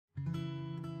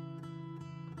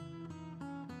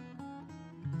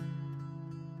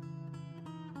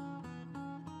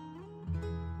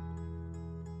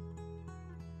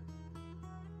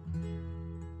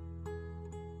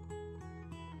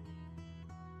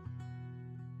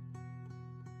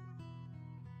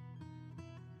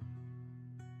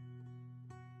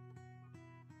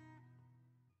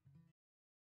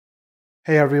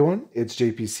Hey everyone, it's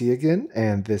JPC again,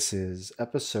 and this is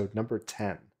episode number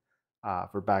 10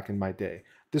 for Back in My Day.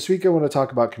 This week I want to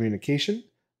talk about communication,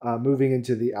 moving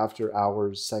into the after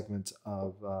hours segment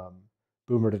of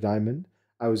Boomer to Diamond.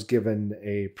 I was given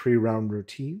a pre round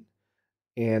routine,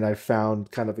 and I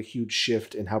found kind of a huge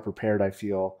shift in how prepared I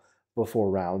feel before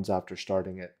rounds after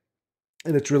starting it.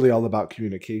 And it's really all about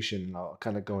communication, and I'll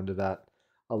kind of go into that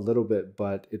a little bit,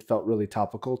 but it felt really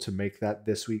topical to make that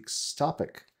this week's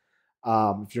topic.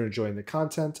 If you're enjoying the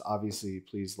content, obviously,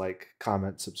 please like,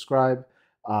 comment, subscribe.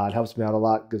 It helps me out a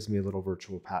lot, gives me a little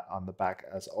virtual pat on the back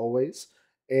as always.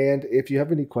 And if you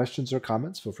have any questions or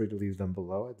comments, feel free to leave them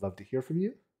below. I'd love to hear from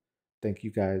you. Thank you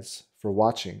guys for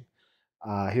watching.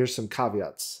 Here's some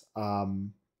caveats.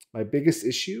 My biggest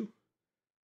issue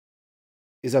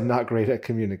is I'm not great at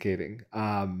communicating.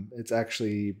 It's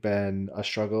actually been a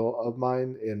struggle of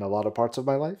mine in a lot of parts of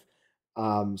my life.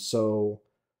 So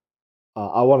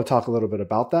I want to talk a little bit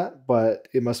about that, but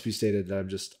it must be stated that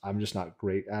I'm just not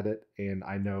great at it, and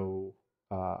I know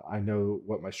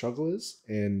what my struggle is,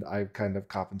 and I've kind of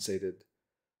compensated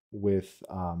with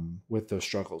those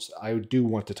struggles. I do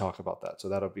want to talk about that, so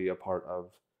that'll be a part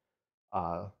of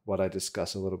what I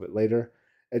discuss a little bit later.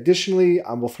 Additionally,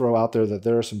 I will throw out there that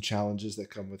there are some challenges that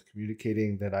come with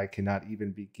communicating that I cannot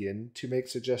even begin to make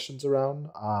suggestions around.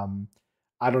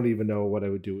 I don't even know what I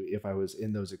would do if I was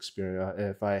in those experience,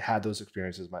 if I had those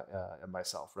experiences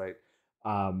myself, right?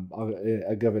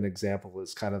 I'll give an example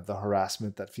is kind of the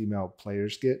harassment that female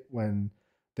players get when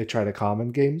they try to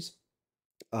comment games.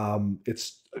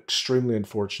 It's extremely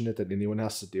unfortunate that anyone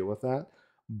has to deal with that.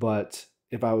 But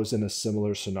if I was in a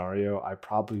similar scenario, I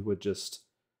probably would just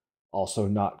also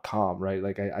not calm, right?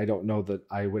 Like I don't know that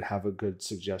I would have a good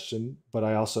suggestion, but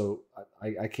I also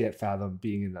I can't fathom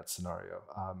being in that scenario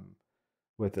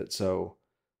with it. So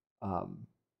um,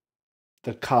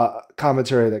 the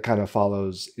commentary that kind of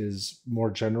follows is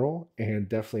more general and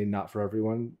definitely not for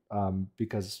everyone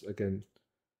because again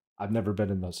I've never been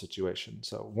in those situations.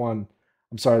 So one,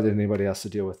 I'm sorry that anybody has to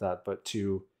deal with that, but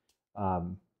two,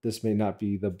 this may not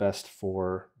be the best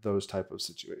for those type of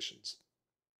situations.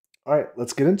 All right,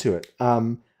 let's get into it.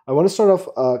 I want to start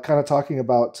off kind of talking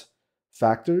about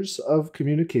factors of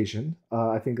communication.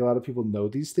 I think a lot of people know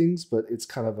these things, but it's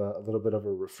kind of a little bit of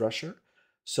a refresher.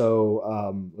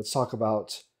 So let's talk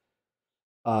about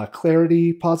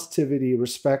clarity, positivity,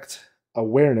 respect,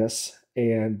 awareness,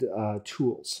 and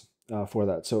tools for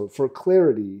that. So, for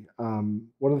clarity,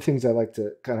 one of the things I like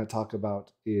to kind of talk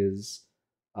about is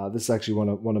this is actually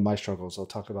one of my struggles. I'll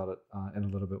talk about it in a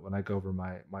little bit when I go over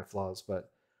my flaws.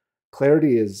 But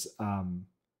clarity is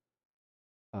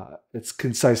it's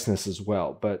conciseness as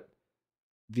well. But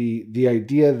the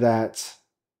idea that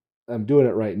I'm doing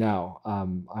it right now.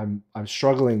 I'm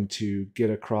struggling to get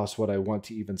across what I want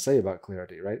to even say about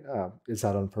clarity. Right? Is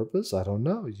that on purpose? I don't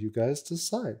know. You guys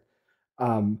decide.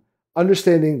 Um,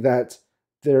 Understanding that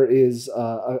there is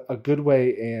a good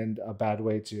way and a bad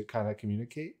way to kind of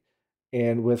communicate,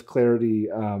 and with clarity,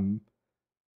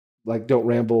 like don't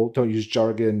ramble, don't use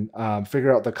jargon.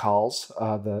 Figure out the call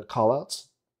outs.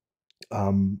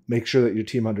 Make sure that your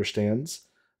team understands.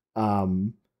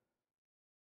 Um,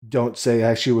 don't say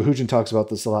actually Hujin talks about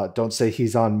this a lot. Don't say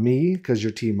he's on me because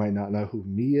your team might not know who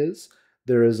me is.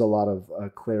 There is a lot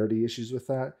of clarity issues with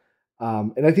that.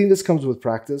 And I think this comes with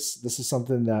practice. This is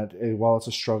something that, while it's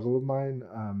a struggle of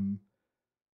mine,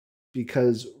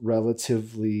 because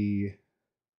relatively,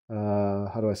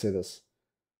 how do I say this?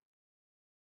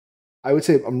 I would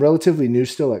say I'm relatively new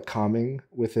still at calming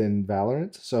within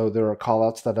Valorant. So there are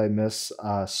callouts that I miss,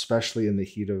 especially in the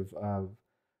heat of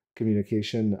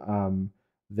communication.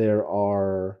 There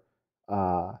are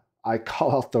I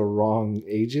call out the wrong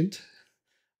agent.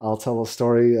 I'll tell a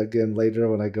story again later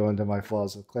when I go into my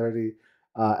flaws with clarity.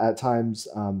 At times,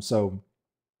 so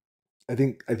I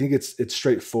think it's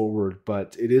straightforward,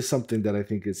 but it is something that I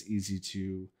think is easy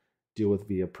to deal with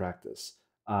via practice.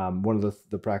 One of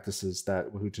the practices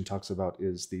that Wahuchin talks about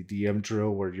is the DM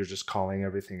drill, where you're just calling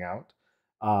everything out,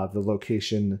 the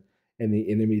location and the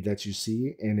enemy that you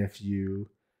see, and if you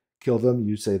kill them,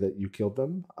 you say that you killed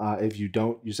them. If you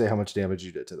don't, you say how much damage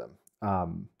you did to them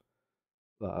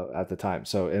at the time.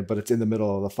 So, but it's in the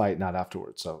middle of the fight, not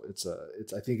afterwards. So it's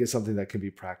I think it's something that can be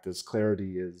practiced.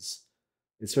 Clarity is,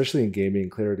 especially in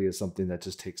gaming, clarity is something that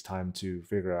just takes time to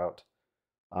figure out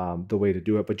the way to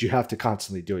do it. But you have to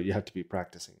constantly do it. You have to be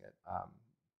practicing it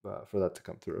for that to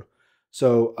come through.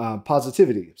 So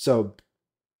positivity. So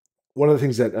one of the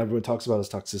things that everyone talks about is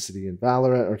toxicity in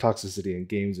Valorant or toxicity in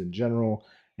games in general,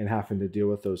 and having to deal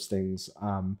with those things.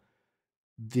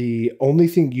 The only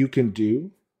thing you can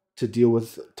do to deal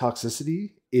with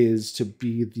toxicity is to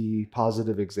be the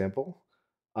positive example.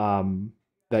 um,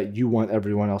 that you want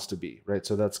everyone else to be, right?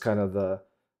 So that's kind of the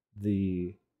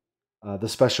the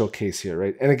special case here,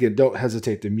 right? And again, don't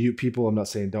hesitate to mute people. I'm not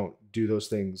saying don't do those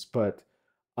things, but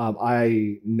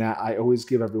I always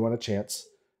give everyone a chance.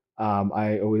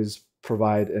 I always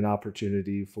provide an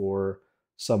opportunity for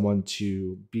someone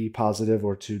to be positive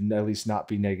or to at least not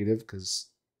be negative, because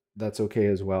that's okay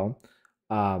as well.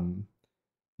 Um,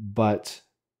 but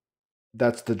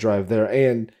that's the drive there.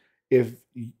 And if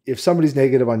if somebody's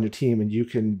negative on your team and you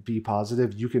can be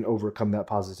positive, you can overcome that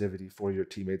positivity for your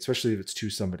teammates, especially if it's to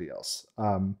somebody else.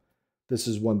 This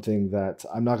is one thing that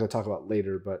I'm not going to talk about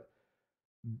later, but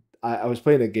I was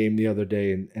playing a game the other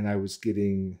day, and I was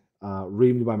getting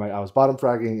reamed by my. I was bottom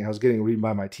fragging, and I was getting reamed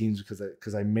by my teams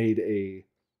because I made a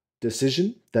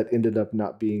decision that ended up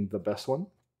not being the best one,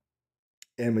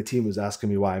 and my team was asking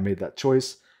me why I made that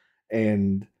choice,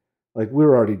 and like we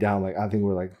were already down, like I think we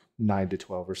are like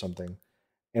 9-12 or something,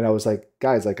 and I was like,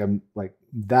 guys, like I'm like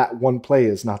that one play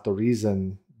is not the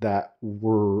reason that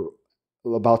we're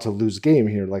about to lose game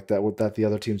here, like that the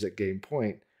other team's at game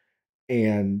point,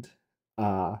 and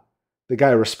uh the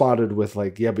guy responded with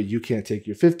like, yeah, but you can't take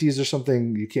your 50s or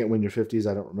something, you can't win your 50s,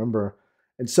 I don't remember.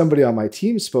 And somebody on my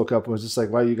team spoke up and was just like,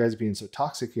 why are you guys being so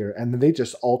toxic here? And then they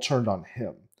just all turned on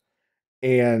him,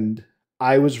 and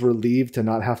I was relieved to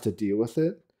not have to deal with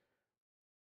it,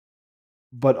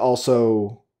 but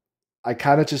also I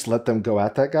kind of just let them go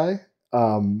at that guy.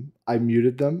 I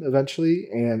muted them eventually,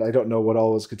 and I don't know what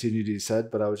all was continued he said,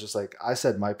 but I was just like, I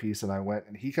said my piece and I went,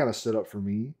 and he kind of stood up for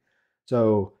me.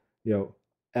 So, you know,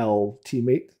 L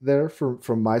teammate there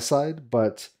from my side,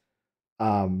 but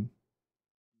um,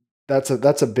 that's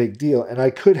a big deal. And I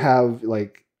could have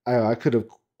like I could have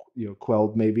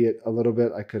quelled maybe it a little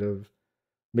bit. I could have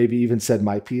maybe even said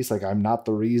my piece, like I'm not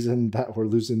the reason that we're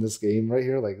losing this game right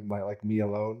here, like me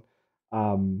alone.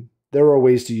 There are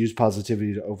ways to use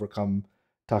positivity to overcome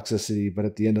toxicity, but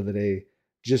at the end of the day,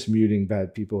 just muting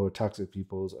bad people or toxic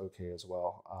people is okay as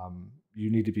well. You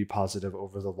need to be positive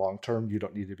over the long term. You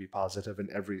don't need to be positive in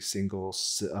every single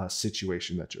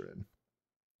situation that you're in.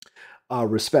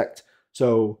 Respect.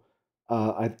 So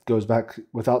it goes back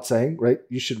without saying, right?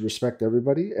 You should respect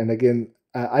everybody. And again,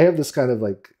 I have this kind of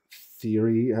like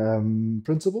theory,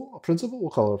 principle. We'll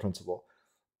call it a principle.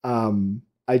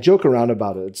 I joke around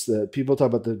about it. It's that people talk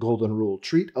about the golden rule: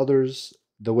 treat others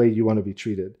the way you want to be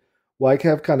treated. Well, I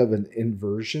have kind of an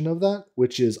inversion of that,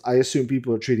 which is I assume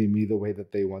people are treating me the way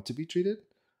that they want to be treated.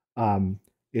 Um,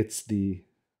 it's the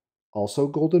also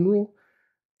golden rule.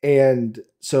 And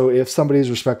so if somebody is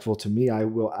respectful to me, I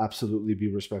will absolutely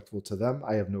be respectful to them.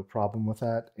 I have no problem with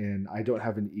that. And I don't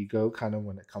have an ego kind of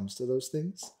when it comes to those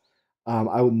things.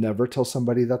 I will never tell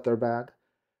somebody that they're bad,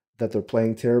 that they're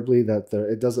playing terribly,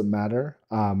 it doesn't matter.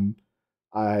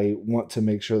 I want to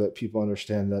make sure that people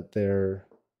understand that they're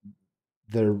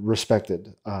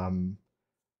respected when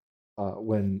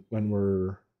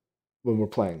we're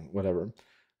playing, whatever.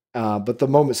 But the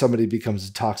moment somebody becomes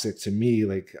toxic to me,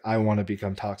 like I want to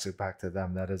become toxic back to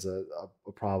them. That is a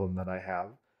problem that I have.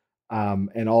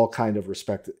 And all kind of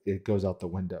respect, it goes out the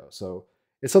window. So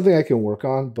it's something I can work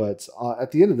on. But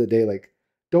at the end of the day, like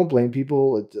don't blame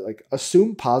people. Like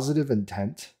assume positive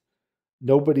intent.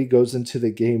 Nobody goes into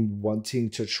the game wanting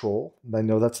to troll. And I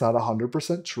know that's not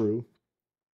 100% true,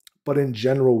 but in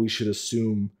general, we should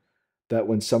assume that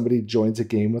when somebody joins a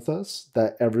game with us,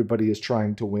 that everybody is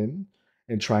trying to win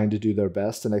and trying to do their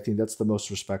best. And I think that's the most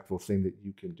respectful thing that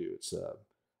you can do. It's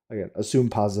again,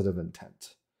 assume positive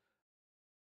intent.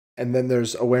 And then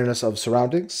there's awareness of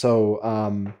surroundings.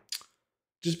 So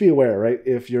just be aware, right?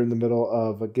 If you're in the middle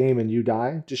of a game and you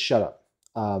die, just shut up.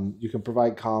 You can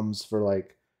provide comms for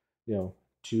like, you know,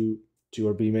 to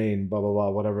or be main, blah blah blah,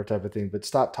 whatever type of thing. But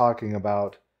stop talking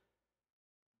about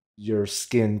your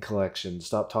skin collection.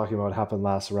 Stop talking about what happened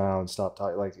last round. Stop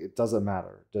talking, like it doesn't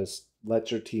matter. Just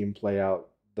let your team play out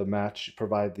the match.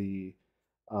 Provide the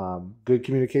good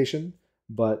communication,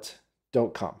 but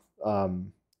don't come.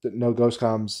 No ghost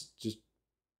comms. Just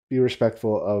be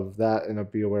respectful of that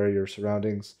and be aware of your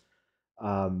surroundings.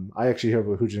 I actually hear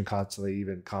Hujin constantly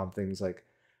even calm things like,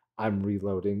 "I'm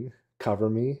reloading. Cover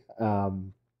me."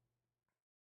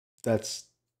 That's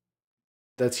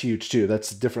that's huge too.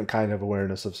 That's a different kind of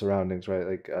awareness of surroundings, right?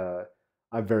 Like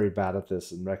I'm very bad at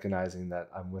this and recognizing that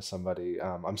I'm with somebody.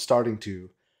 I'm starting to,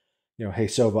 hey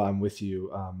Sova, I'm with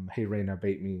you. Hey Reina,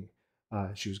 bait me.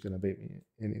 She was gonna bait me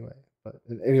anyway. But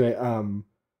anyway,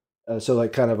 so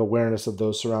like kind of awareness of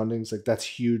those surroundings, like that's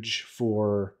huge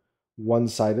for one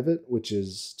side of it, which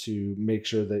is to make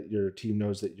sure that your team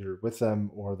knows that you're with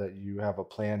them or that you have a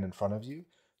plan in front of you.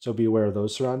 So be aware of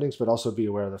those surroundings, but also be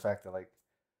aware of the fact that like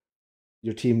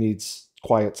your team needs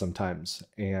quiet sometimes,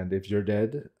 and if you're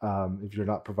dead, if you're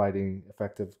not providing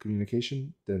effective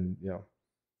communication, then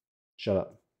shut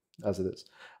up, as it is.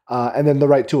 And then the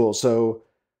right tools. So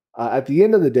at the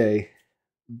end of the day,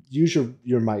 use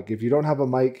your mic. If you don't have a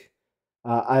mic,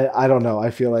 I don't know.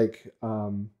 I feel like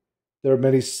there are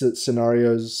many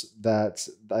scenarios that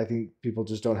I think people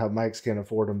just don't have mics, can't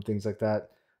afford them, things like that.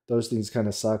 Those things kind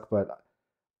of suck. But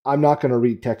I'm not going to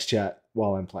read text chat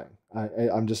while I'm playing.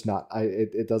 I'm just not.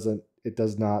 It doesn't. It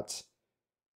does not.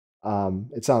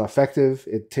 It's not effective.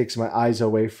 It takes my eyes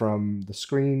away from the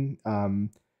screen.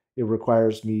 It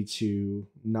requires me to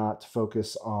not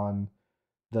focus on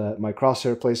my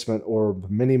crosshair placement or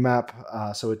mini map.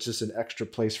 So it's just an extra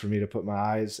place for me to put my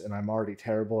eyes, and I'm already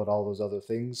terrible at all those other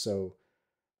things. So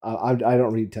I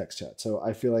don't read text chat. So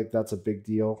I feel like that's a big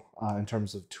deal in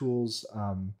terms of tools.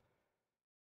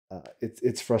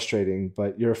 It's frustrating,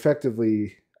 but you're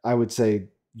effectively, I would say,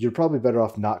 you're probably better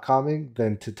off not calming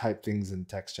than to type things in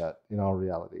text chat. In all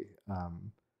reality,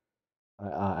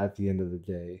 at the end of the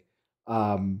day,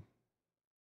 um,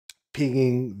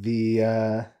 pinging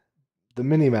the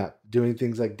mini map, doing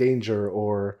things like danger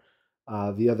or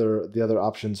the other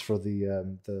options for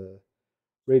the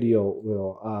radio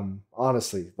wheel.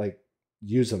 Honestly, like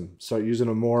use them. Start using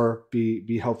them more.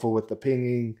 Be helpful with the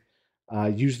pinging.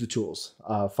 Use the tools.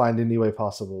 Find any way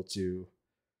possible to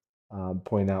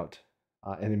point out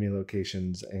enemy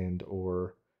locations and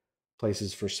or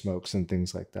places for smokes and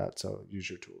things like that. So use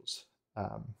your tools.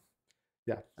 Um,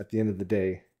 yeah. At the end of the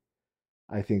day,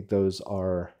 I think those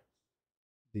are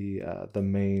the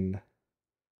main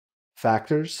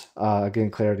factors.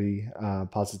 Again, clarity,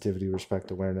 positivity,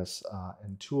 respect, awareness,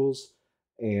 and tools.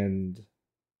 And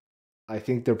I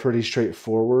think they're pretty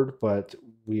straightforward, but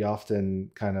we often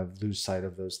kind of lose sight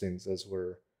of those things as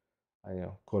we're,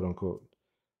 quote unquote,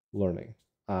 learning.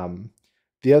 Um,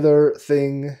 the other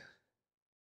thing,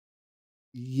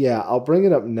 yeah, I'll bring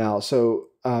it up now. So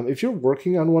if you're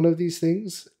working on one of these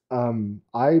things,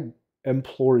 I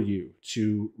implore you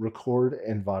to record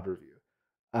and VOD review.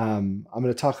 I'm going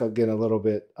to talk again a little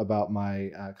bit about my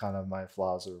kind of my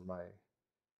flaws or my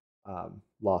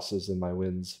losses and my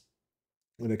wins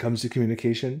when it comes to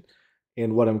communication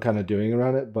and what I'm kind of doing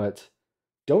around it. But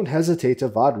don't hesitate to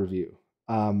VOD review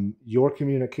your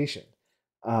communication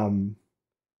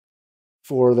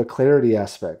for the clarity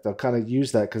aspect. I'll kind of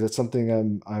use that because it's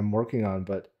something I'm working on.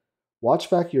 But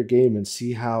watch back your game and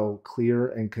see how clear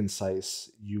and concise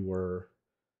you were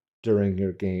during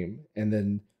your game, and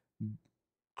then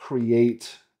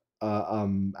create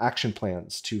action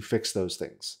plans to fix those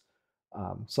things.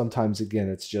 Sometimes, again,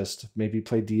 it's just maybe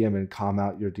play DM and calm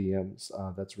out your DMs.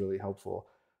 That's really helpful.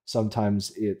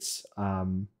 Sometimes it's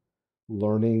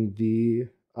learning the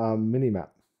mini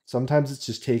map. Sometimes it's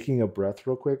just taking a breath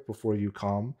real quick before you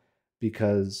calm,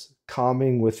 because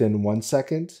calming within 1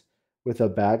 second with a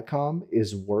bad calm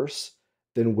is worse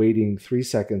than waiting 3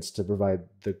 seconds to provide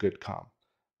the good calm.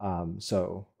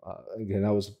 Again,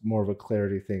 that was more of a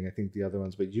clarity thing. I think the other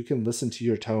ones, but you can listen to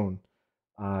your tone.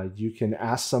 You can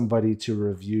ask somebody to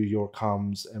review your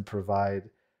comms and provide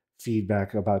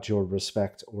feedback about your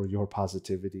respect or your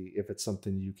positivity if it's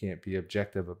something you can't be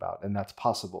objective about. And that's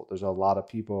possible. There's a lot of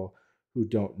people who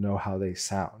don't know how they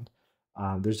sound.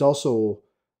 There's also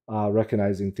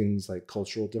recognizing things like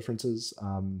cultural differences.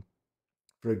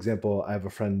 For example, I have a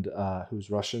friend who's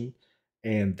Russian,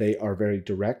 and they are very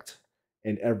direct.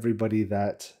 And everybody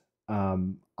that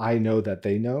I know that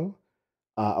they know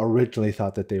originally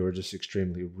thought that they were just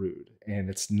extremely rude, and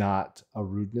it's not a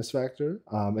rudeness factor.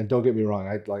 And don't get me wrong,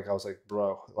 I was like,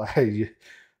 bro, like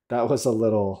that was a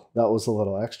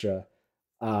little extra.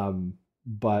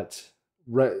 But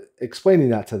explaining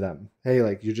that to them, hey,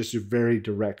 like you're very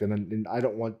direct, and I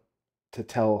don't want to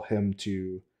tell him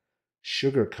to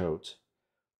sugarcoat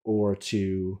or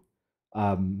to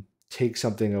take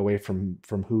something away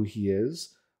from who he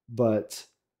is, but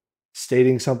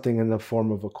stating something in the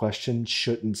form of a question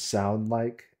shouldn't sound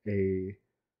like a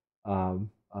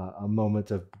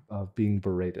moment of being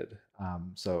berated.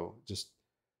 So just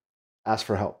ask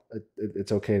for help.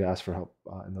 It's okay to ask for help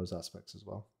in those aspects as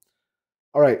well.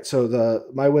 All right, so the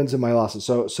my wins and my losses.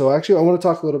 So actually, I want to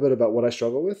talk a little bit about what I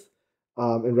struggle with,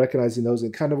 and recognizing those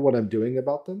and kind of what I'm doing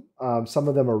about them. Some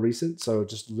of them are recent, so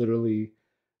just literally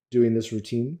doing this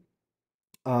routine.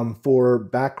 For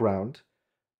background,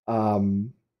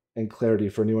 um, and clarity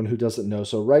for anyone who doesn't know.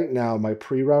 So right now, my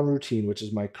pre-round routine, which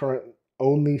is my current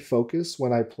only focus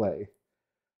when I play,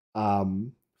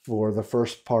 um, for the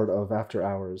first part of After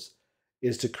Hours,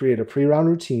 is to create a pre-round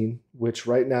routine, which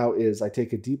right now is I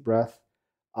take a deep breath.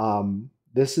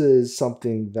 This is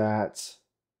something that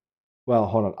well,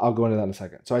 hold on. I'll go into that in a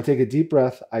second. So I take a deep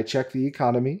breath. I check the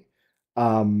economy.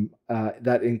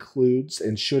 That includes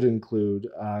and should include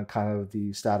kind of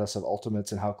the status of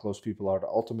ultimates and how close people are to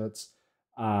ultimates.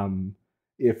 Um,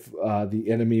 if the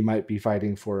enemy might be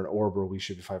fighting for an orb, or we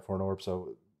should fight for an orb.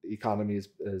 So economy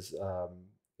is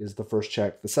the first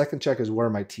check. The second check is where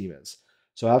my team is.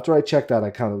 So after I check that,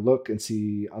 I kind of look and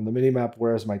see on the mini map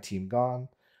where is my team gone,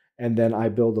 and then I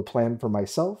build a plan for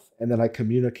myself, and then I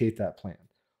communicate that plan.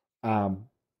 Um,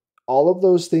 all of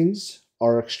those things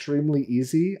are extremely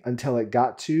easy until it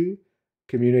got to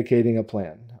communicating a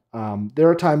plan. There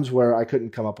are times where I couldn't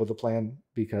come up with a plan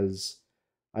because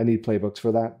I need playbooks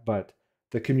for that, but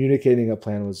the communicating a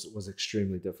plan was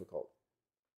extremely difficult.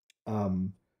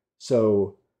 Um,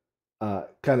 so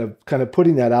kind of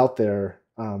putting that out there.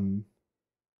 Wait,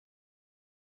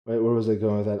 where was I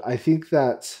going with that? I think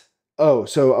that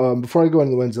before I go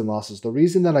into the wins and losses, the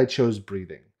reason that I chose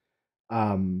breathing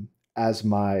as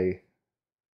my,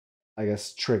 I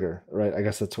guess, trigger, right? I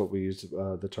guess that's what we used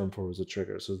the term for, was a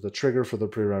trigger. So the trigger for the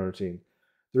pre-run routine.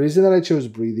 The reason that I chose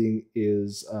breathing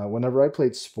is whenever I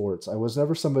played sports, I was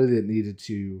never somebody that needed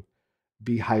to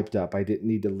be hyped up. I didn't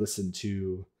need to listen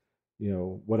to,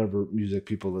 whatever music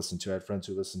people listen to. I had friends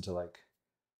who listened to like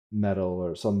metal,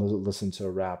 or some that listened to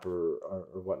rap or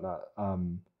whatnot.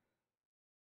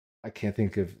 I can't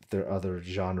think if there are other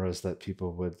genres that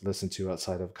people would listen to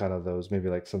outside of kind of those, maybe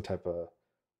like some type of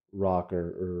rock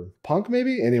or punk,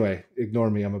 maybe. Anyway, ignore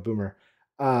me. I'm a boomer.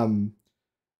 Um,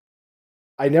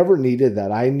 I never needed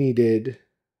that. I needed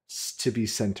to be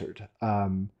centered.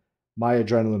 My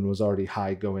adrenaline was already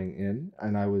high going in,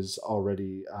 and I was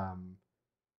already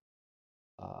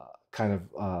kind of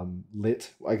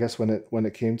lit, I guess, when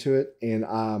it came to it. And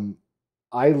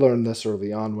I learned this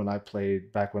early on when I played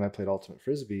Ultimate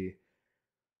Frisbee,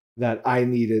 that I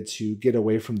needed to get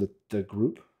away from the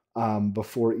group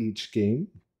before each game,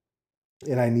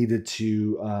 and I needed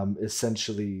to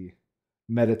essentially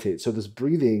meditate. So this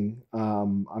breathing,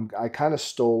 I kind of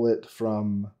stole it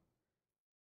from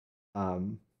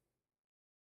um,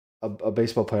 a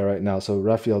baseball player right now. So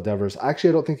Rafael Devers. Actually,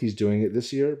 I don't think he's doing it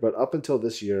this year, but up until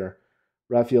this year,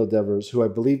 Rafael Devers, who I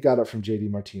believe got it from JD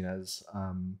Martinez,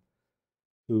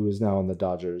 who is now on the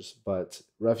Dodgers, but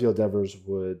Rafael Devers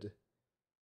would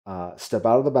step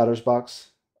out of the batter's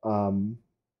box, um,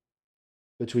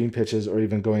 between pitches, or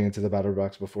even going into the batter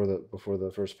box before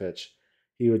the first pitch.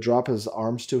 He would drop his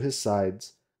arms to his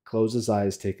sides, close his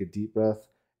eyes, take a deep breath,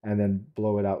 and then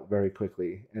blow it out very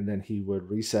quickly. And then he would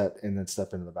reset and then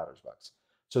step into the batter's box.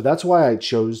 So that's why I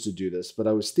chose to do this. But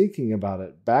I was thinking about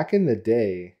it back in the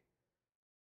day,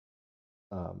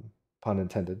 um, pun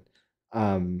intended.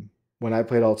 Um, when I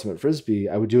played Ultimate Frisbee,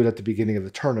 I would do it at the beginning of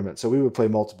the tournament. So we would play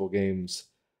multiple games,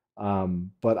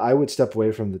 but I would step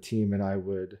away from the team, and I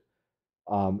would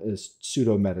is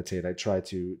pseudo meditate. I try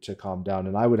to calm down,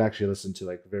 and I would actually listen to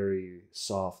like very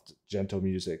soft, gentle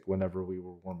music whenever we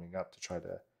were warming up to try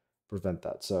to prevent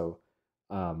that. So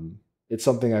um, it's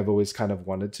something I've always kind of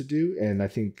wanted to do, and I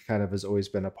think kind of has always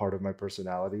been a part of my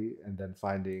personality. And then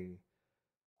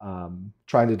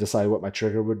trying to decide what my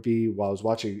trigger would be while I was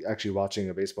actually watching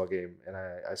a baseball game, and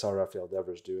I saw Rafael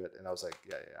Devers do it, and I was like,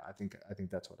 yeah, I think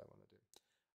that's what I want to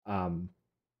do.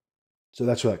 So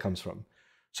that's where that comes from.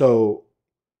 So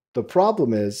the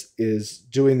problem is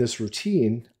doing this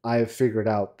routine, I have figured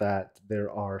out that there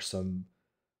are some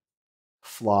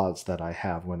flaws that I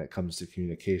have when it comes to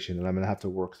communication, and I'm going to have to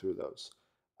work through those.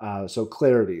 So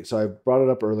clarity. So I brought it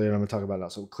up earlier, and I'm going to talk about it now.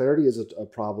 So clarity is a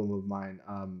problem of mine.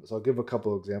 So I'll give a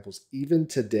couple of examples. Even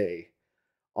today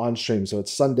on stream, so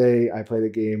it's Sunday. I played a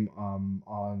game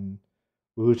on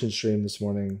Woohootin stream this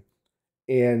morning,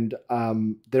 and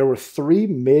there were three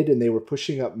mid, and they were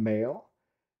pushing up male,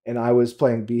 and I was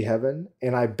playing B Heaven,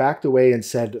 and I backed away and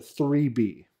said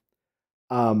 3B.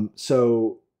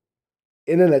 So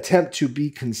in an attempt to be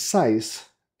concise,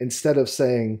 instead of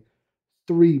saying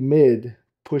 3 mid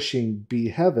pushing B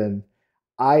Heaven,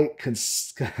 I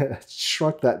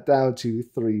shrunk that down to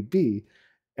 3B.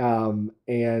 And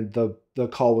the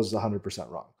call was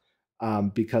 100%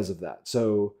 wrong because of that.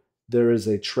 So there is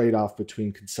a trade off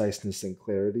between conciseness and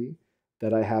clarity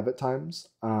that I have at times.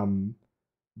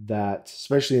 That,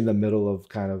 especially in the middle of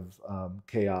kind of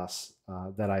chaos,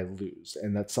 that I lose.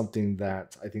 And that's something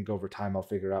that I think over time I'll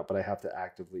figure out, but I have to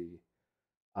actively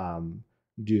um,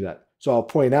 do that. So I'll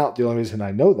point out the only reason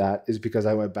I know that is because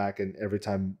I went back, and every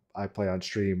time I play on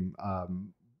stream,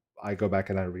 I go back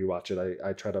and I rewatch it.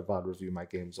 I try to VOD review my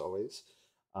games always.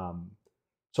 Um,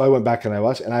 so I went back and I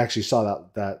watched, and I actually saw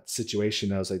that situation.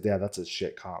 And I was like, yeah, that's a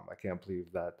shit comp. I can't believe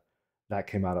that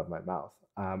came out of my mouth.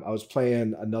 I was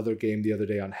playing another game the other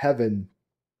day on Heaven,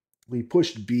 we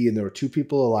pushed B, and there were two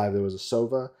people alive. There was a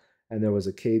Sova and there was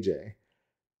a KJ.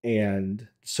 And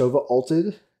Sova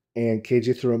ulted, and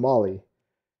KJ threw a molly.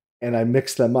 And I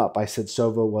mixed them up. I said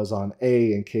Sova was on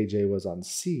A and KJ was on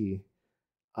C.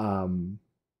 Um,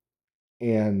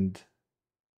 and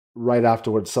right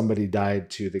afterwards, somebody died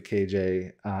to the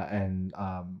KJ and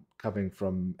coming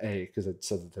from A because it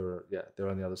said that they were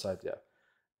on the other side. Yeah.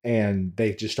 And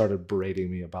they just started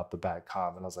berating me about the bad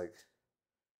comm. And I was like,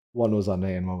 one was on A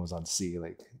and one was on C.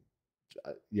 Like,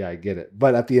 yeah, I get it.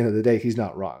 But at the end of the day, he's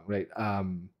not wrong, right?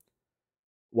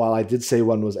 While I did say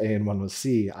one was A and one was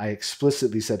C, I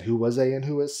explicitly said who was A and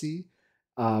who was C.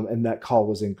 And that call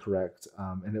was incorrect.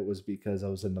 And it was because I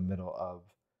was in the middle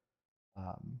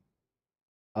um,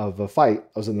 of a fight.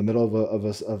 I was in the middle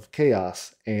of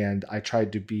chaos, and I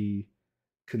tried to be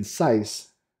concise,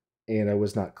 and I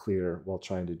was not clear while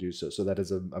trying to do so. So that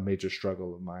is a major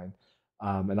struggle of mine.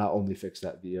 And I'll only fix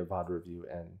that via VOD review.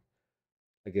 And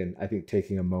again, I think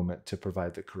taking a moment to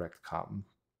provide the correct com.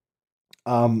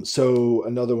 So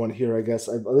another one here, I guess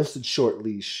I listed short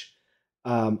leash.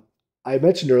 Um, I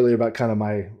mentioned earlier about kind of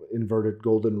my inverted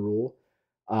golden rule.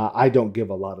 I don't give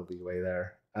a lot of leeway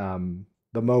there.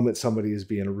 The moment somebody is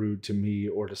being rude to me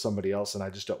or to somebody else, and I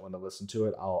just don't want to listen to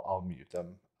it, I'll mute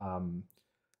them.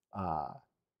 Uh,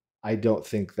 I don't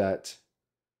think that.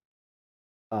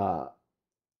 Uh,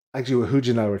 Actually, Huj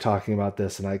and I were talking about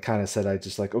this, and I kind of said I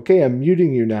just like, okay, I'm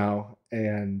muting you now,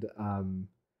 and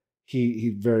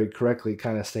he very correctly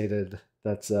kind of stated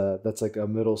that's like a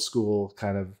middle school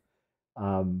kind of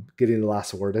getting the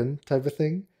last word in type of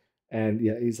thing. And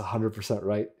yeah, he's 100%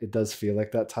 right. It does feel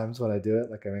like that times when I do it.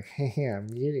 Like I'm like, hey, I'm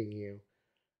muting you.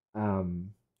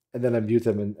 Um, and then I mute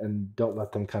them and don't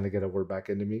let them kind of get a word back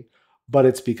into me. But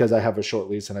it's because I have a short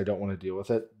lease and I don't want to deal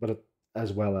with it. But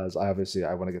as well as I want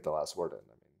to get the last word in. I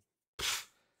mean,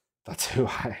 that's who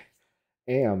I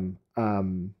am.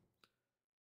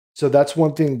 So that's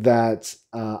one thing that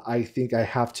I think I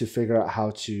have to figure out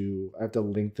how to. I have to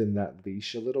lengthen that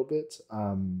leash a little bit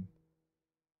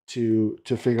to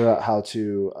figure out how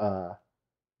to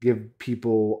give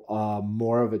people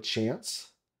more of a chance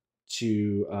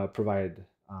to provide,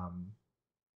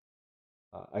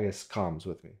 I guess, comms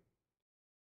with me.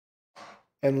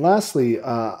 And lastly,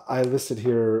 I listed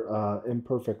here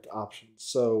imperfect options.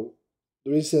 So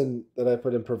the reason that I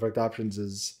put imperfect options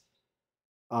is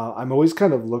I'm always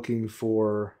kind of looking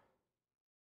for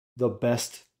the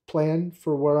best plan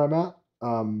for where I'm at.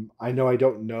 I know I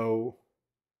don't know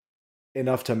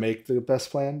enough to make the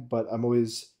best plan, but I'm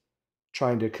always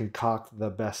trying to concoct the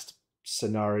best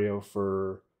scenario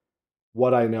for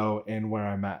what I know and where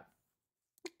I'm at.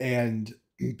 And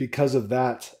because of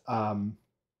that, I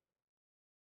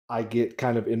get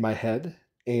kind of in my head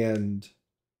and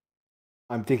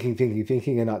I'm thinking,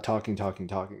 and not talking.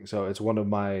 So it's one of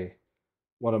my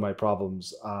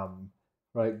problems.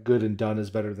 Right, good and done is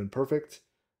better than perfect.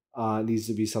 It needs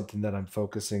to be something that I'm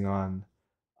focusing on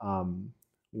um,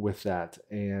 with that,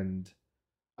 and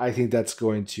I think that's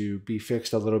going to be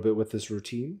fixed a little bit with this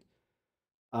routine.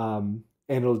 And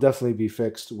it'll definitely be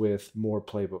fixed with more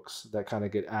playbooks that kind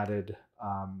of get added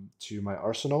to my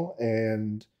arsenal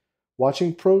and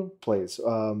watching pro plays,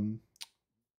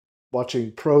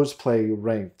 watching pros play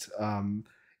ranked.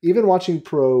 Even watching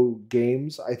pro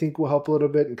games, I think will help a little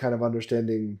bit in kind of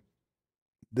understanding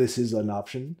this is an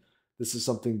option. This is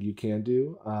something you can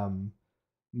do.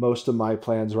 Most of my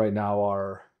plans right now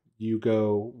are you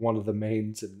go one of the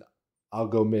mains and I'll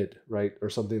go mid, right? Or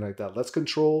something like that. Let's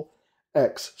control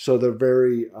X. So they're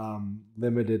very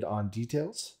limited on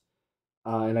details.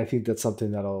 And I think that's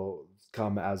something that'll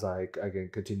come as I, again,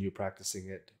 continue practicing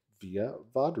it via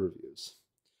VOD reviews.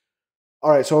 All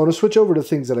right, so I want to switch over to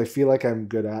things that I feel like I'm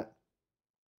good at.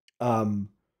 Um,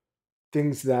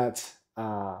 Things that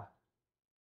I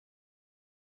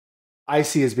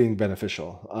see as being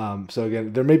beneficial. So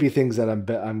again, there may be things that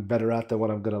I'm better at than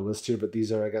what I'm going to list here, but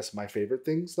these are, I guess, my favorite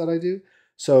things that I do.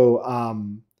 So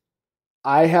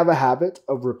I have a habit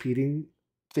of repeating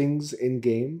things in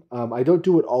game. I don't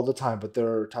do it all the time, but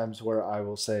there are times where I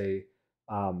will say,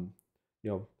 um, you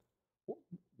know,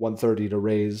 130 to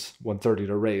raise, 130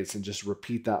 to raise, and just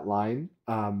repeat that line.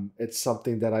 It's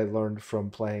something that I learned from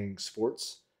playing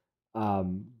sports,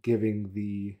 giving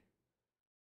the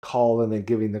call and then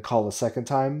giving the call a second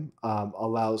time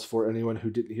allows for anyone who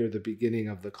didn't hear the beginning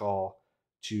of the call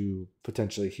to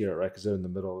potentially hear it, right? Because they're in the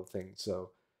middle of things.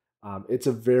 So it's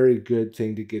a very good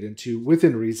thing to get into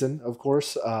within reason, of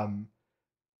course.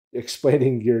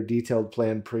 Explaining your detailed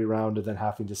plan pre-round and then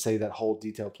having to say that whole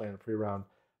detailed plan pre-round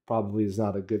probably is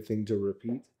not a good thing to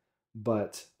repeat.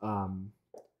 But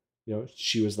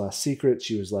she was last secret,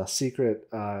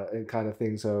 and kind of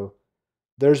thing. So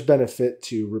there's benefit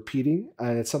to repeating,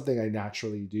 and it's something I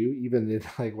naturally do. Even in,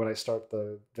 like when I start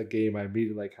the game, I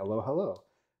immediately like, hello, hello,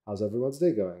 how's everyone's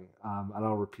day going? And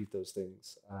I'll repeat those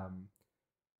things.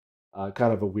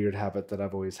 Kind of a weird habit that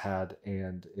I've always had,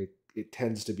 and it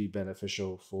tends to be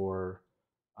beneficial for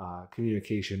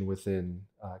communication within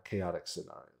chaotic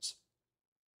scenarios.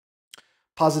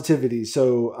 Positivity.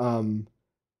 So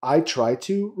I try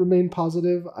to remain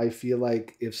positive. I feel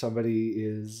like if somebody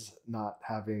is not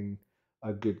having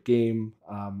a good game,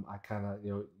 I kind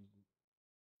of,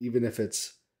 even if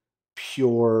it's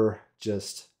pure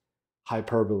just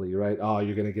hyperbole, right? Oh,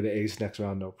 you're gonna get an ace next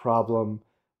round, no problem.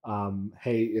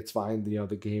 Hey, it's fine.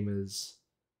 The game is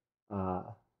uh,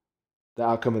 the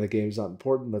outcome of the game is not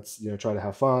important. Let's try to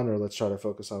have fun, or let's try to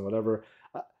focus on whatever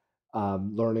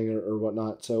learning or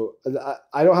whatnot. So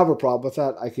I don't have a problem with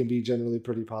that. I can be generally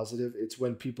pretty positive. It's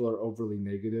when people are overly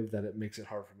negative that it makes it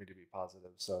hard for me to be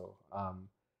positive. So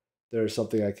there's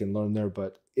something I can learn there,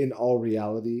 but in all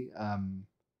reality,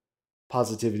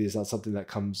 positivity is not something that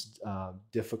comes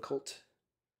difficult.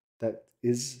 That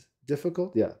is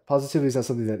difficult. Yeah, positivity is not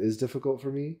something that is difficult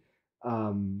for me.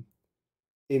 Um,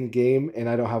 in game, and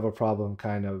I don't have a problem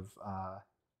kind of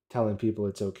telling people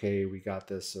it's okay, we got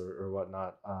this, or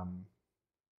whatnot.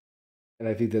 And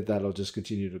I think that that'll just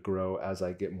continue to grow as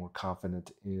I get more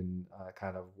confident in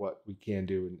kind of what we can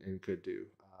do and could do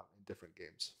in different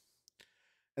games.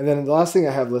 And then the last thing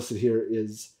I have listed here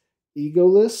is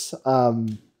egoless.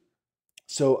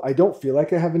 So I don't feel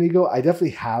like I have an ego. I definitely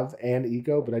have an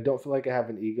ego, but I don't feel like I have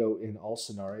an ego in all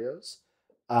scenarios.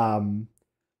 Um,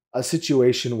 a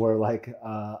situation where like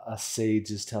a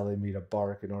sage is telling me to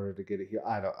bark in order to get it here.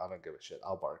 I don't give a shit.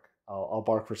 I'll bark. I'll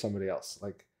bark for somebody else.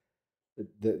 Like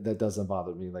that doesn't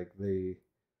bother me. Like they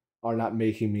are not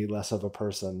making me less of a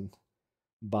person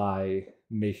by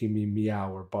making me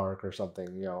meow or bark or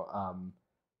something.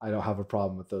 I don't have a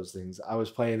problem with those things. I was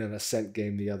playing an Ascent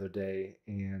game the other day,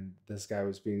 and this guy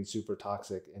was being super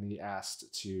toxic, and he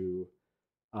asked to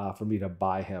for me to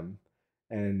buy him,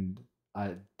 and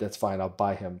that's fine. I'll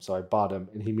buy him. So I bought him,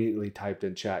 and he immediately typed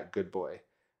in chat, "Good boy."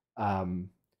 Um,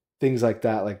 Things like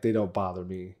that, like they don't bother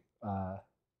me.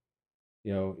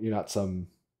 You're not some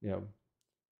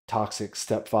toxic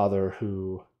stepfather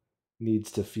who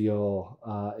needs to feel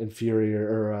inferior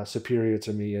or superior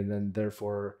to me, and then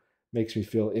therefore makes me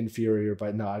feel inferior.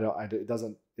 But no, I don't.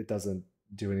 It doesn't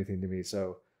do anything to me.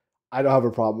 So I don't have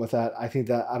a problem with that. I think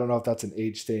that I don't know if that's an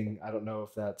age thing. I don't know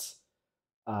if that's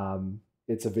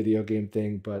it's a video game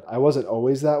thing, but I wasn't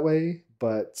always that way.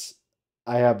 But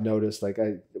I have noticed, like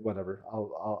I whatever,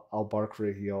 I'll bark for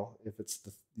a heal if it's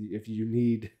if you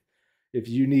need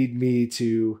me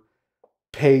to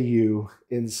pay you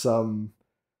in some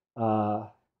uh,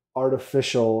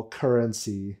 artificial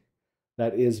currency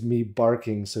that is me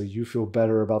barking so you feel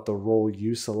better about the role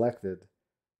you selected,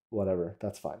 whatever,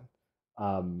 that's fine.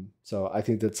 So I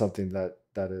think that's something that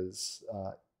is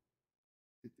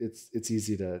it's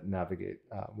easy to navigate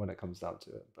when it comes down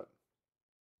to it. But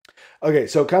okay,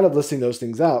 so kind of listing those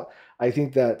things out, I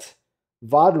think that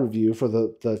VOD review for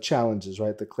the challenges,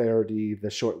 right? The clarity,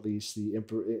 the short leash, the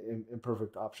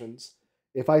imperfect options.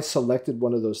 If I selected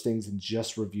one of those things and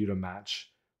just reviewed a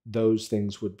match, those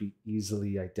things would be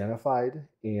easily identified.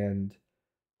 And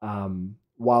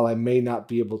while I may not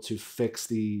be able to fix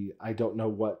the I don't know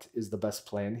what is the best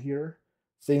plan here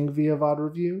thing via VOD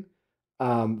review,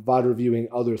 VOD reviewing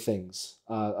other things.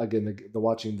 Again, the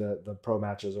watching the pro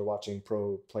matches or watching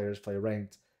pro players play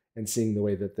ranked and seeing the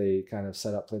way that they kind of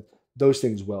set up play, those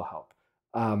things will help.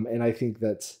 And I think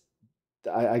that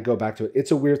I go back to it.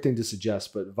 It's a weird thing to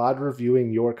suggest, but VOD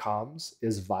reviewing your comms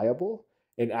is viable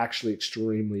and actually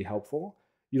extremely helpful.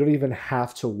 You don't even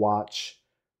have to watch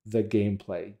the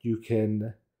gameplay. You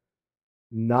can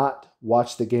not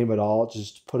watch the game at all.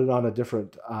 Just put it on a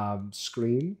different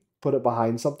screen, put it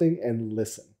behind something, and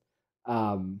listen.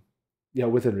 Um,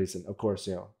 within reason, of course.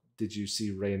 Did you see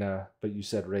Reyna? But you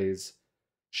said Raze.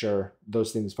 Sure,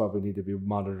 those things probably need to be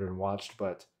monitored and watched,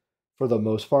 but for the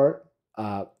most part,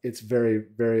 it's very,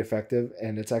 very effective,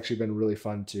 and it's actually been really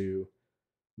fun to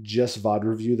just VOD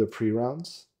review the pre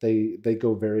rounds. They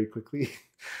go very quickly.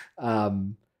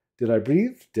 um, did I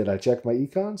breathe? Did I check my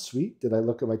econ? Sweet. Did I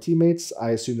look at my teammates?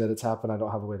 I assume that it's happened. I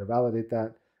don't have a way to validate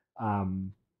that.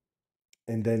 Um,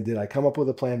 and then did I come up with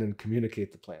a plan and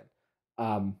communicate the plan?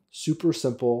 Super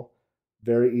simple,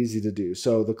 very easy to do.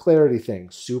 So the clarity thing,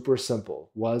 super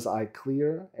simple. Was I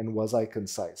clear and was I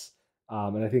concise?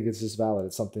 And I think it's just valid.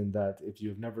 It's something that if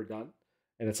you've never done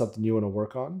and it's something you want to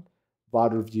work on,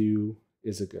 VOD review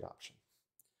is a good option.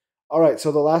 All right,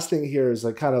 so the last thing here is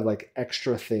like kind of like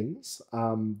extra things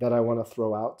that I want to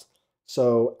throw out.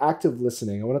 So active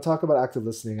listening. I want to talk about active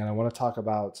listening, and I want to talk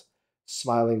about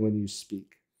smiling when you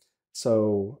speak.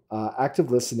 So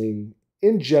active listening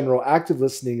in general, active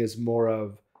listening is more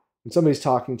of when somebody's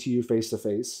talking to you face to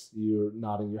face, you're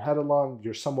nodding your head along,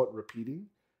 you're somewhat repeating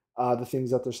the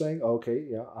things that they're saying. Okay,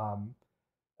 yeah.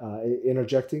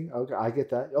 Interjecting. Okay, I get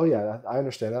that. Oh yeah, I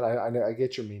understand that. I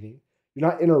get your meaning. You're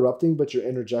not interrupting, but you're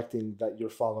interjecting that you're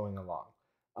following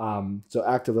along. So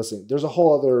active listening. There's a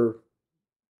whole other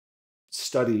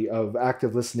study of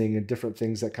active listening and different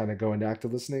things that kind of go into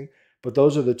active listening. But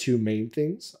those are the two main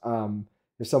things.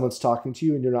 If someone's talking to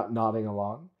you and you're not nodding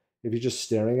along, if you're just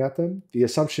staring at them, the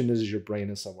assumption is your brain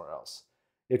is somewhere else.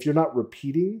 If you're not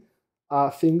repeating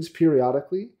things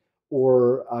periodically,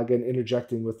 or again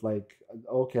interjecting with like,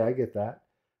 okay, I get that.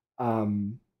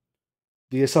 Um,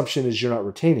 the assumption is you're not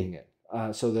retaining it.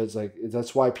 So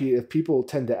that's why if people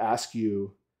tend to ask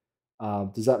you,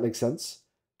 does that make sense?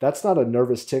 That's not a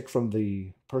nervous tick from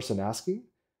the person asking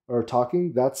or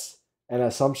talking. That's an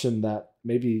assumption that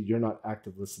maybe you're not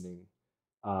actively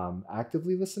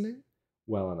listening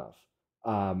well enough,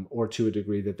 or to a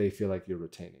degree that they feel like you're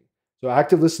retaining. So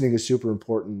active listening is super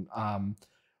important.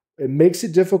 It makes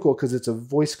it difficult because it's a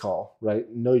voice call, right?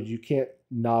 No, you can't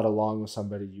nod along with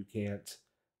somebody. You can't.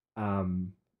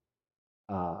 Um,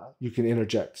 you can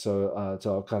interject. So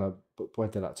I'll kind of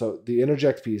point that out. So the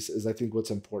interject piece is, I think,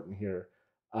 what's important here.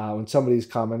 When somebody's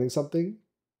commenting something,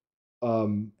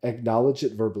 acknowledge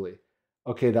it verbally.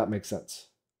 Okay, that makes sense.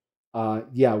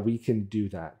 Yeah, we can do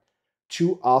that.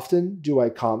 Too often do I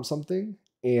calm something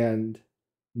and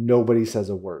nobody says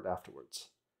a word afterwards.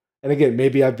 And again,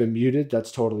 maybe I've been muted.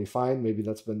 That's totally fine. Maybe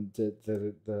that's been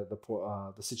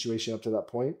the situation up to that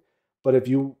point. But if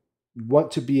you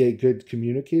want to be a good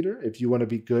communicator, if you want to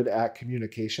be good at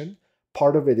communication,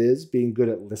 part of it is being good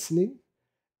at listening,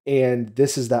 and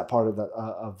this is that part of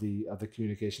the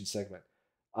communication segment.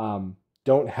 Um,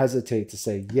 don't hesitate to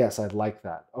say yes, I like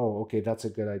that. Oh, okay, that's a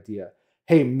good idea.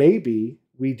 Hey, maybe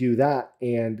we do that,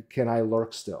 and can I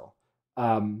lurk still?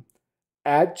 Um,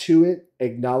 Add to it,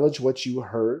 acknowledge what you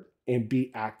heard, and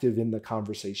be active in the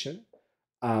conversation.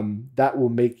 That will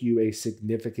make you a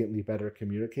significantly better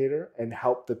communicator and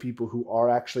help the people who are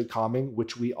actually calming,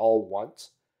 which we all want,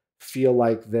 feel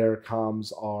like their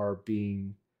comms are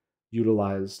being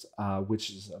utilized,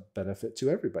 which is a benefit to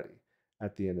everybody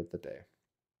at the end of the day.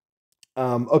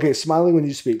 Okay, smiling when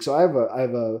you speak. So I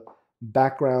have a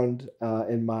background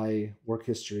in my work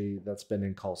history that's been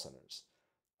in call centers.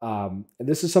 And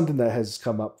this is something that has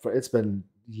come up for, it's been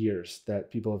years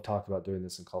that people have talked about doing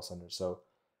this in call centers. So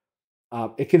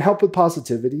it can help with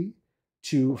positivity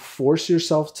to force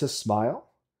yourself to smile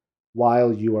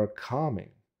while you are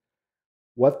calming.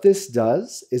 What this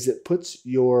does is it puts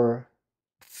your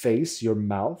face, your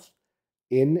mouth,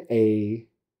 in a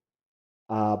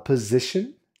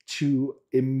position to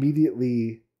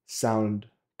immediately sound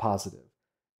positive.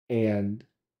 And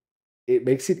it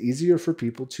makes it easier for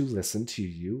people to listen to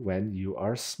you when you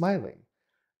are smiling.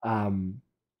 Um,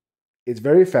 it's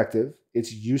very effective,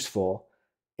 it's useful.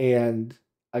 And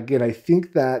again, I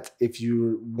think that if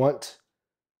you want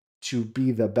to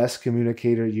be the best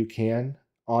communicator you can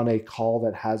on a call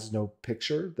that has no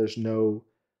picture, there's no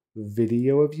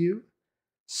video of you,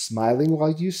 smiling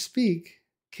while you speak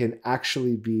can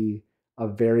actually be a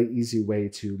very easy way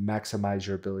to maximize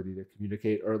your ability to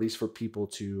communicate, or at least for people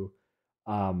to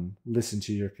listen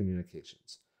to your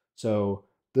communications. So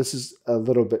this is a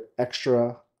little bit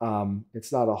extra.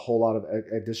 It's not a whole lot of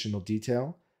additional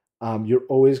detail. You're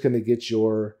always going to get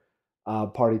your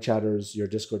party chatters, your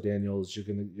Disco Daniels.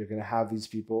 You're gonna have these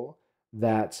people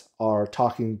that are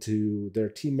talking to their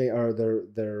teammate or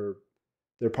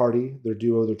their party, their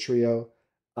duo, their trio,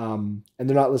 and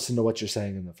they're not listening to what you're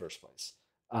saying in the first place.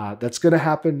 That's going to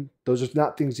happen. Those are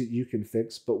not things that you can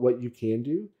fix, but what you can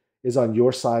do is on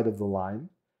your side of the line,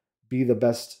 be the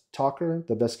best talker,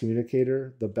 the best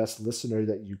communicator, the best listener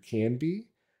that you can be,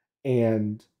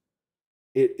 and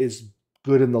it is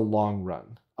good in the long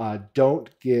run. Don't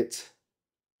get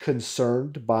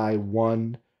concerned by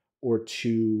one or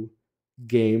two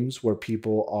games where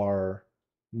people are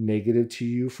negative to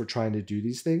you for trying to do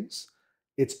these things.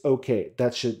 It's okay.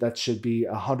 That should be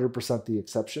 100% the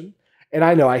exception. And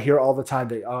I know I hear all the time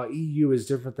that EU is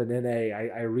different than NA.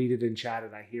 I read it in chat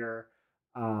and I hear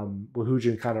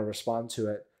Wahujin kind of respond to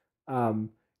it.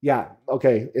 Um, yeah,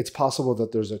 okay, it's possible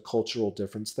that there's a cultural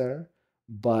difference there,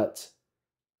 but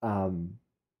um,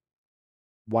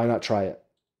 why not try it?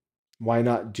 Why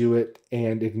not do it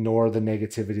and ignore the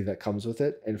negativity that comes with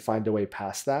it and find a way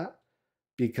past that?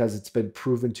 Because it's been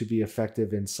proven to be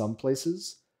effective in some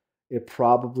places. It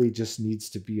probably just needs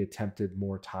to be attempted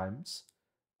more times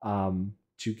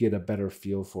to get a better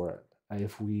feel for it.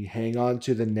 If we hang on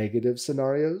to the negative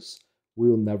scenarios, we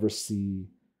will never see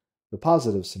the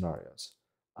positive scenarios.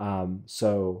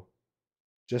 So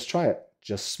just try it.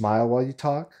 Just smile while you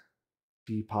talk,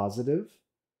 be positive,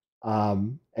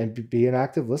 and be an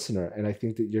active listener. And I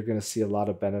think that you're going to see a lot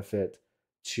of benefit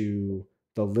to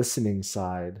the listening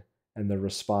side and the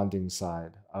responding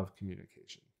side of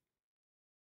communication.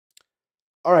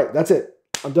 All right, that's it.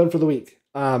 I'm done for the week.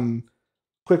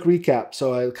 Quick recap.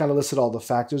 So I kind of listed all the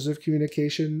factors of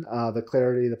communication: the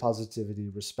clarity, the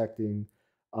positivity, respecting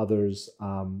others,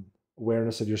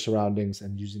 awareness of your surroundings,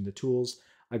 and using the tools.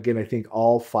 Again, I think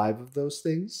all 5 of those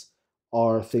things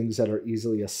are things that are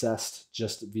easily assessed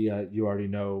just via you already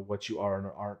know what you are and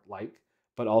aren't like,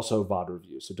 but also VOD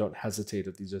review. So don't hesitate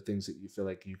if these are things that you feel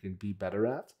like you can be better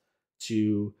at,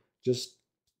 to just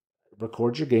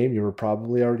record your game. You were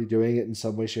probably already doing it in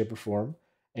some way, shape, or form,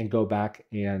 and go back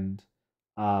and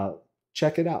uh,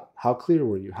 check it out. How clear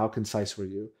were you? How concise were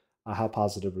you? How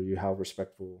positive were you? How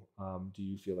respectful do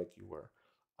you feel like you were?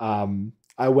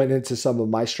 I went into some of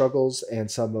my struggles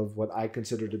and some of what I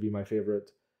consider to be my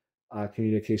favorite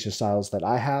communication styles that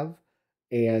I have.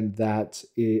 And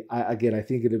again, I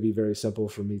think it'd be very simple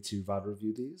for me to VOD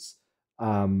review these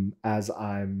as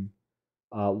I'm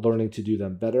learning to do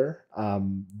them better.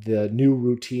 The new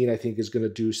routine, I think, is going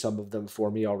to do some of them for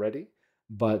me already.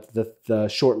 But the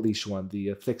short leash one,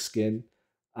 the thick skin,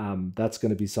 that's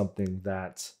going to be something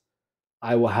that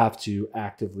I will have to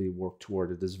actively work toward.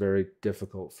 It is very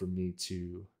difficult for me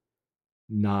to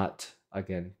not,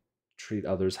 again, treat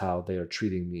others how they are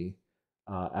treating me,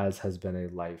 as has been a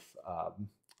life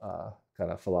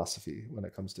kind of philosophy when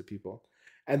it comes to people.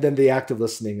 And then the active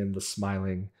listening and the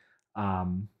smiling,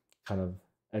 kind of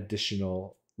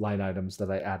additional line items that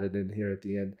I added in here at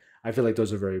the end. I feel like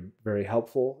those are very, very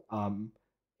helpful.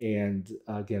 And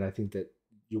again, I think that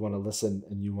you want to listen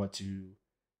and you want to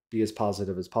be as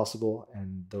positive as possible.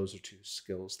 And those are 2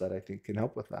 skills that I think can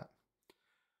help with that.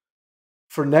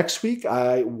 For next week,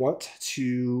 I want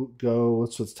to go.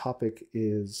 So the topic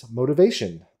is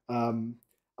motivation. I'm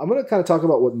going to kind of talk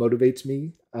about what motivates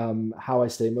me, how I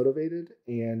stay motivated,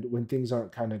 and when things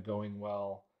aren't kind of going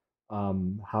well,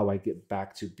 how I get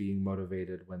back to being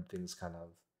motivated when things kind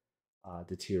of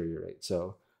deteriorate.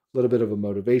 So a little bit of a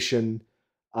motivation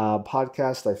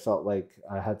podcast. I felt like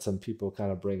I had some people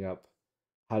kind of bring up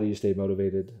how do you stay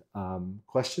motivated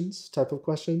type of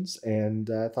questions, and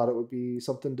I thought it would be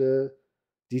something to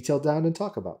detail down and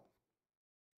talk about.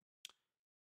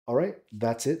 All right,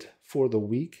 that's it for the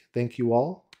week. Thank you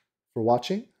all for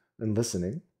watching and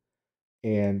listening,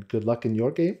 and good luck in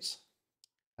your games.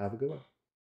 Have a good one.